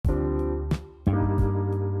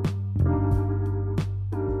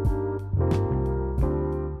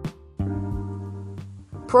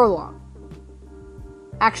Prologue.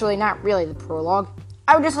 Actually, not really the prologue.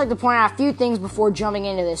 I would just like to point out a few things before jumping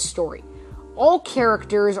into this story. All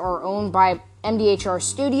characters are owned by MDHR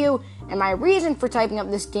Studio, and my reason for typing up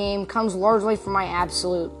this game comes largely from my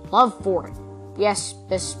absolute love for it. Yes,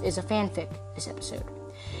 this is a fanfic, this episode.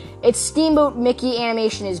 Its Steamboat Mickey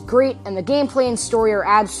animation is great, and the gameplay and story are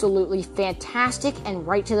absolutely fantastic and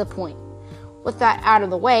right to the point. With that out of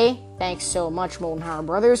the way, thanks so much, Molten Power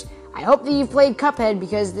Brothers. I hope that you've played Cuphead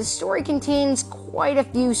because this story contains quite a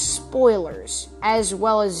few spoilers, as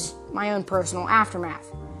well as my own personal aftermath.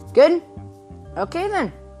 Good? Okay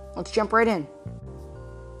then, let's jump right in.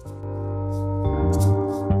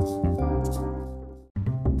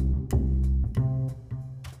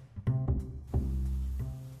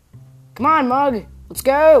 Come on, Mug, let's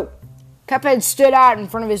go! Cuphead stood out in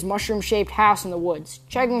front of his mushroom-shaped house in the woods,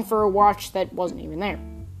 checking for a watch that wasn't even there.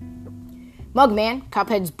 Mugman,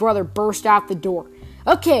 Cuphead's brother, burst out the door.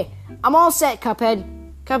 Okay, I'm all set,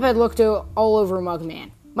 Cuphead. Cuphead looked all over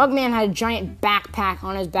Mugman. Mugman had a giant backpack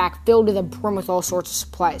on his back filled to the brim with all sorts of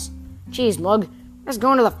supplies. Geez, Mug, we're just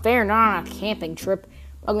going to the fair, not on a camping trip.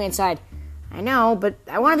 Mugman sighed. I know, but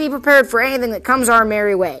I want to be prepared for anything that comes our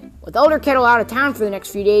merry way. With Elder Kettle out of town for the next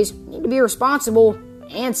few days, we need to be responsible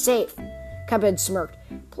and safe. Cuphead smirked.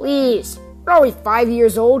 Please, we're only 5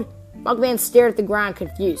 years old. Mugman stared at the ground,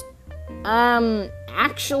 confused.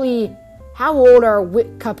 Actually, how old are we?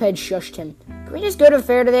 Cuphead shushed him. Can we just go to the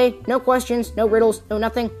fair today? No questions, no riddles, no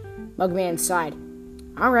nothing? Mugman sighed.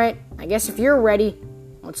 Alright, I guess if you're ready,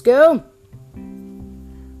 let's go.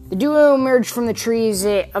 The duo emerged from the trees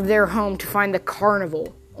of their home to find the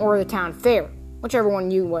carnival, or the town fair, whichever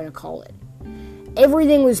one you want to call it.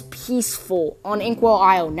 Everything was peaceful on Inkwell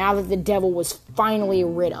Isle now that the devil was finally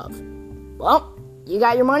rid of. Well, you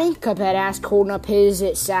got your money? Cuphead asked, holding up his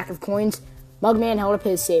sack of coins. Mugman held up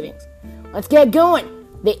his savings. Let's get going!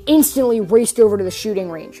 They instantly raced over to the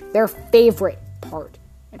shooting range, their favorite part.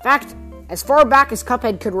 In fact, as far back as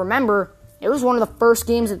Cuphead could remember, it was one of the first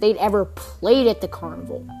games that they'd ever played at the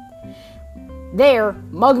carnival. There,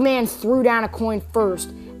 Mugman threw down a coin first,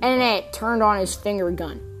 and it turned on his finger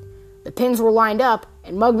gun. The pins were lined up,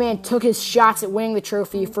 and Mugman took his shots at winning the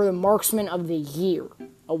trophy for the Marksman of the Year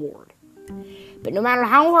award. But no matter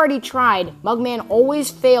how hard he tried, Mugman always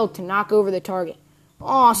failed to knock over the target.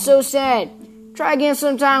 Aw, so sad. Try again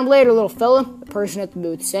sometime later, little fella, the person at the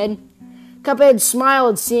booth said. Cuphead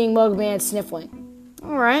smiled, seeing Mugman sniffling.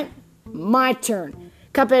 Alright, my turn.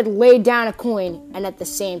 Cuphead laid down a coin, and at the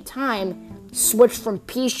same time, switched from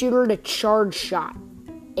pea shooter to charge shot.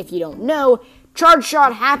 If you don't know, charge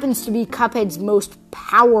shot happens to be Cuphead's most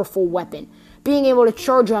powerful weapon, being able to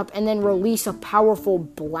charge up and then release a powerful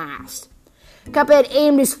blast. Cuphead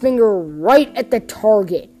aimed his finger right at the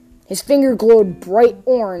target. His finger glowed bright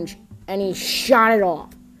orange, and he shot it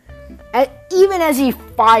off. Even as he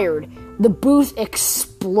fired, the booth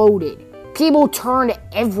exploded. People turned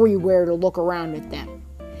everywhere to look around at them.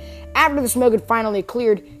 After the smoke had finally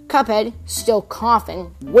cleared, Cuphead, still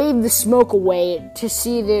coughing, waved the smoke away to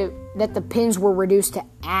see that the pins were reduced to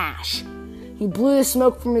ash. He blew the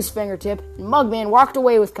smoke from his fingertip, and Mugman walked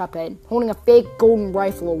away with Cuphead, holding a fake golden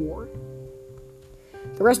rifle award.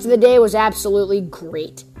 The rest of the day was absolutely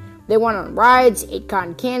great. They went on rides, ate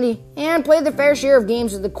cotton candy, and played their fair share of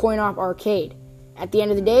games at the Coin-Op arcade. At the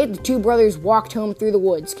end of the day, the two brothers walked home through the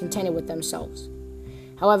woods, contented with themselves.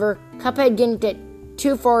 However, Cuphead didn't get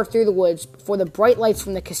too far through the woods before the bright lights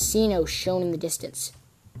from the casino shone in the distance.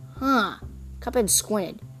 Cuphead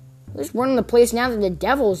squinted. Who's running the place now that the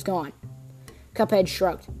devil's gone? Cuphead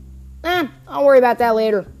shrugged. I'll worry about that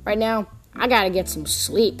later. Right now, I gotta get some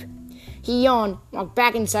sleep. He yawned, walked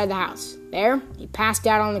back inside the house. There, he passed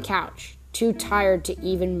out on the couch, too tired to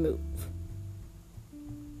even move.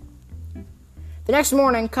 The next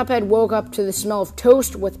morning, Cuphead woke up to the smell of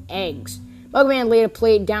toast with eggs. Mugman laid a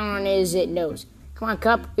plate down on his nose. Come on,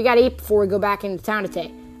 Cup, we gotta eat before we go back into town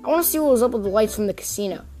today. I want to see what was up with the lights from the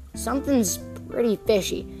casino. Something's pretty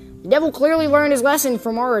fishy. The devil clearly learned his lesson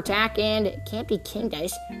from our attack, and it can't be King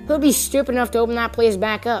Dice. Who'd be stupid enough to open that place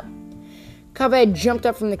back up? Cuphead jumped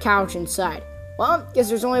up from the couch and sighed. Well, guess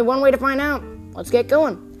there's only one way to find out. Let's get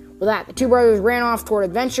going. With that, the two brothers ran off toward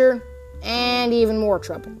adventure and even more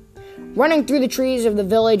trouble. Running through the trees of the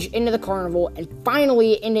village into the carnival and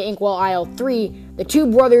finally into Inkwell Isle 3, the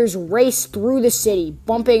two brothers raced through the city,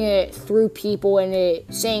 bumping it through people and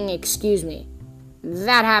saying, excuse me.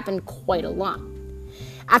 That happened quite a lot.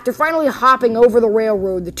 After finally hopping over the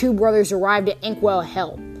railroad, the two brothers arrived at Inkwell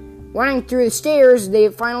Hill. Running through the stairs, they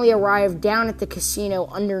finally arrived down at the casino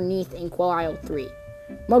underneath Inkwell Isle 3.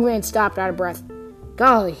 Mugman stopped out of breath.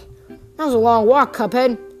 Golly, that was a long walk,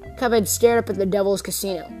 Cuphead. Cuphead stared up at the Devil's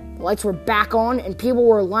Casino. The lights were back on, and people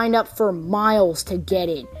were lined up for miles to get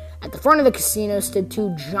in. At the front of the casino stood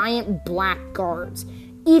two giant black guards.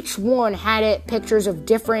 Each one had pictures of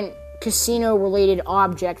different casino-related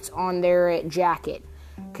objects on their jacket.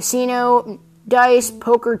 Casino, dice,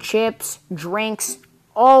 poker chips, drinks,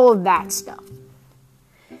 all of that stuff.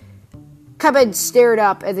 Cuphead stared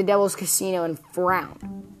up at the Devil's Casino and frowned.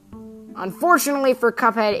 Unfortunately for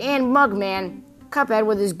Cuphead and Mugman, Cuphead,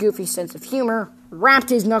 with his goofy sense of humor, rapped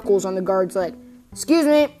his knuckles on the guard's leg. "Excuse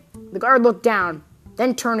me." The guard looked down,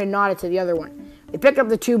 then turned and nodded to the other one. They picked up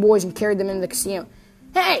the two boys and carried them into the casino.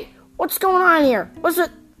 "Hey, what's going on here? What's it?"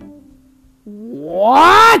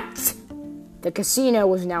 What? The casino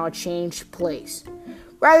was now a changed place.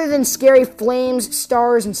 Rather than scary flames,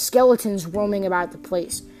 stars, and skeletons roaming about the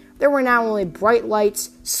place, there were now only bright lights,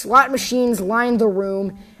 slot machines lined the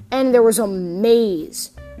room, and there was a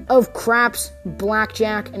maze of craps,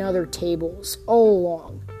 blackjack, and other tables all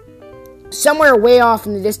along. Somewhere way off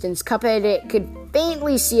in the distance, Cuphead could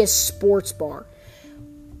faintly see a sports bar.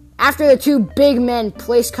 After the two big men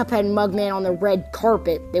placed Cuphead and Mugman on the red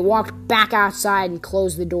carpet, they walked back outside and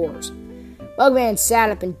closed the doors. Mugman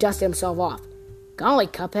sat up and dusted himself off. "Golly,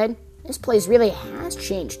 Cuphead, this place really has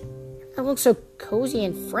changed. It looks so cozy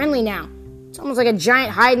and friendly now. It's almost like a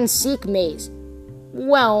giant hide-and-seek maze.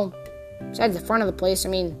 Well, besides the front of the place,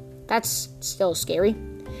 that's still scary."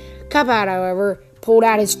 Cuphead, however, pulled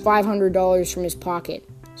out his $500 from his pocket.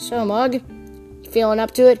 "So, Mug, you feeling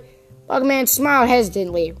up to it?" Mugman smiled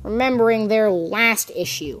hesitantly, remembering their last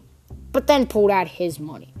issue, but then pulled out his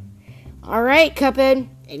money. "All right, Cuphead,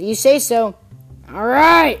 if you say so." "All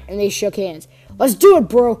right," and they shook hands. "Let's do it,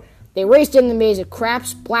 bro." They raced in the maze of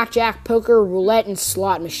craps, blackjack, poker, roulette, and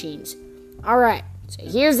slot machines. "All right, so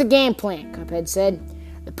here's the game plan," Cuphead said.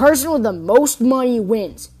 "The person with the most money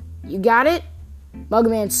wins. You got it?"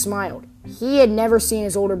 Mugman smiled. He had never seen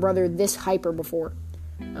his older brother this hyper before.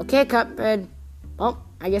 "Okay, Cuphead. Well,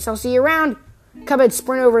 I guess I'll see you around." Cuphead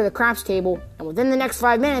sprinted over to the craps table, and within the next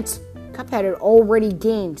 5 minutes, Cuphead had already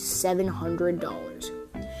gained $700.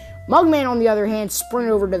 Mugman, on the other hand,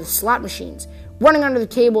 sprinted over to the slot machines. Running under the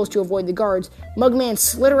tables to avoid the guards, Mugman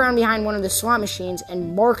slid around behind one of the slot machines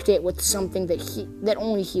and marked it with something that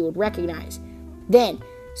only he would recognize. Then,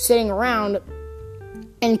 sitting around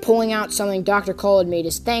and pulling out something Dr. Call had made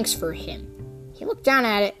as thanks for him. He looked down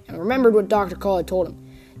at it and remembered what Dr. Call had told him.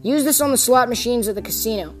 "Use this on the slot machines at the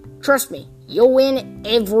casino. Trust me, you'll win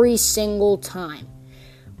every single time."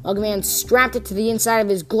 Mugman strapped it to the inside of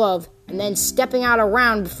his glove, and then stepping out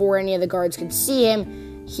around before any of the guards could see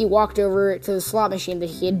him, he walked over to the slot machine that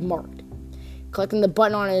he had marked. Clicking the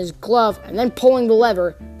button on his glove and then pulling the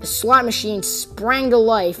lever, the slot machine sprang to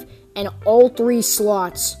life, and all 3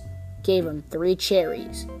 slots gave him 3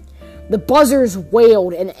 cherries. The buzzers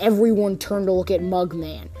wailed, and everyone turned to look at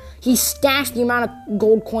Mugman. He stashed the amount of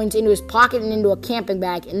gold coins into his pocket and into a camping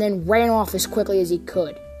bag, and then ran off as quickly as he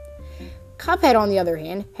could. Cuphead, on the other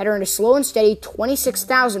hand, had earned a slow and steady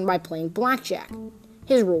 26,000 by playing blackjack.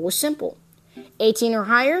 His rule was simple. 18 or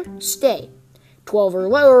higher, stay. 12 or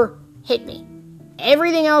lower, hit me.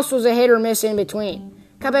 Everything else was a hit or miss in between.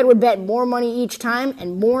 Cuphead would bet more money each time,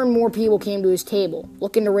 and more people came to his table,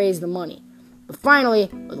 looking to raise the money. But finally,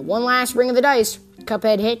 with one last ring of the dice,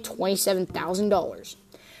 Cuphead hit $27,000.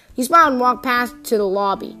 He smiled and walked past to the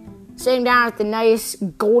lobby. Sitting down at the nice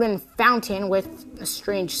golden fountain with a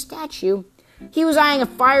strange statue, he was eyeing a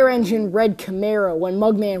fire-engine red Camaro when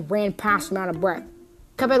Mugman ran past him out of breath.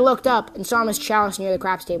 Cuphead looked up and saw Miss Chalice near the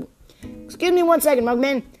craps table. "Excuse me 1 second,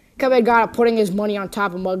 Mugman." Cuphead got up, putting his money on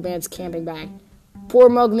top of Mugman's camping bag. Poor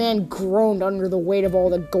Mugman groaned under the weight of all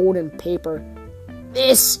the gold and paper.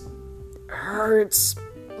 "This hurts,"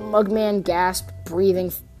 Mugman gasped,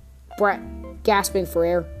 gasping for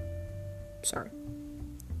air. Sorry.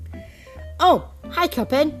 "Oh, hi,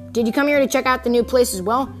 Cuphead. Did you come here to check out the new place as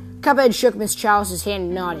well?" Cuphead shook Miss Chalice's hand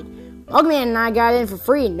and nodded. "Mugman and I got in for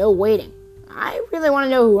free, no waiting. I really want to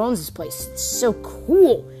know who owns this place. It's so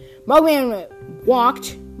cool." Mugman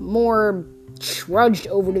walked, more trudged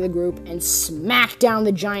over to the group, and smacked down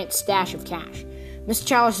the giant stash of cash. Miss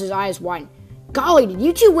Chalice's eyes widened. "Golly, did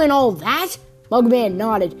you two win all that?" Mugman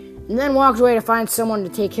nodded, and then walked away to find someone to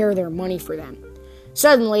take care of their money for them.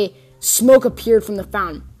 Suddenly, smoke appeared from the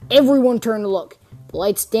fountain. Everyone turned to look. The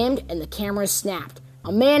lights dimmed, and the cameras snapped.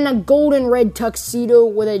 A man in a golden red tuxedo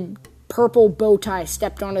with a purple bow tie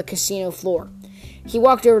stepped onto the casino floor. He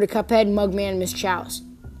walked over to Cuphead, Mugman, and Miss Chalice.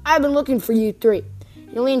 "I've been looking for you 3.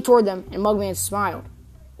 He leaned toward them, and Mugman smiled.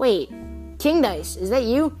 "Wait, King Dice, is that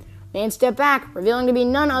you?" Man stepped back, revealing to be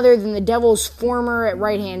none other than the Devil's former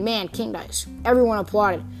right-hand man, King Dice. Everyone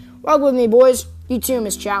applauded. Walk with me, boys. You too,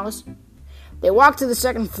 Miss Chalice. They walked to the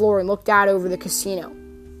second floor and looked out over the casino.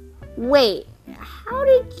 Wait, how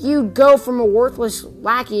did you go from a worthless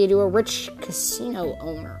lackey to a rich casino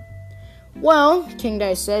owner? Well, King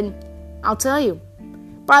Dice said, I'll tell you.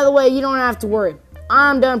 By the way, you don't have to worry.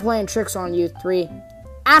 I'm done playing tricks on you three.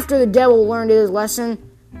 After the devil learned his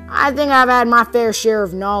lesson, I think I've had my fair share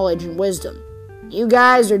of knowledge and wisdom. You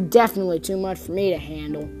guys are definitely too much for me to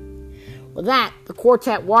handle. With that, the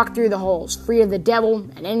quartet walked through the halls, free of the devil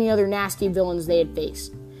and any other nasty villains they had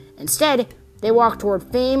faced. Instead, they walked toward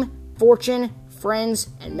fame, fortune, friends,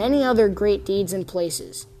 and many other great deeds and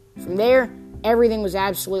places. From there, everything was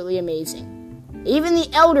absolutely amazing. Even the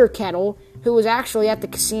Elder Kettle, who was actually at the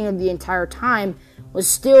casino the entire time, was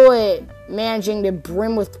still managing to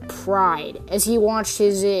brim with pride as he watched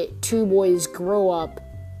his two boys grow up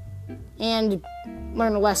and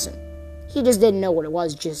learn a lesson. He just didn't know what it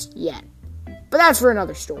was just yet. But that's for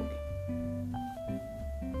another story.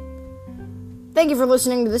 Thank you for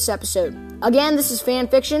listening to this episode. Again, this is fan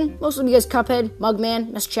fiction, mostly because Cuphead,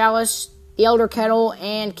 Mugman, Miss Chalice, The Elder Kettle,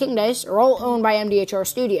 and King Dice are all owned by MDHR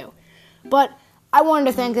Studio. But I wanted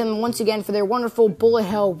to thank them once again for their wonderful bullet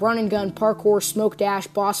hell, run and gun, parkour, smoke dash,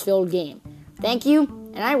 boss-filled game. Thank you,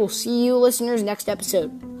 and I will see you listeners next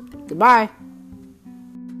episode. Goodbye.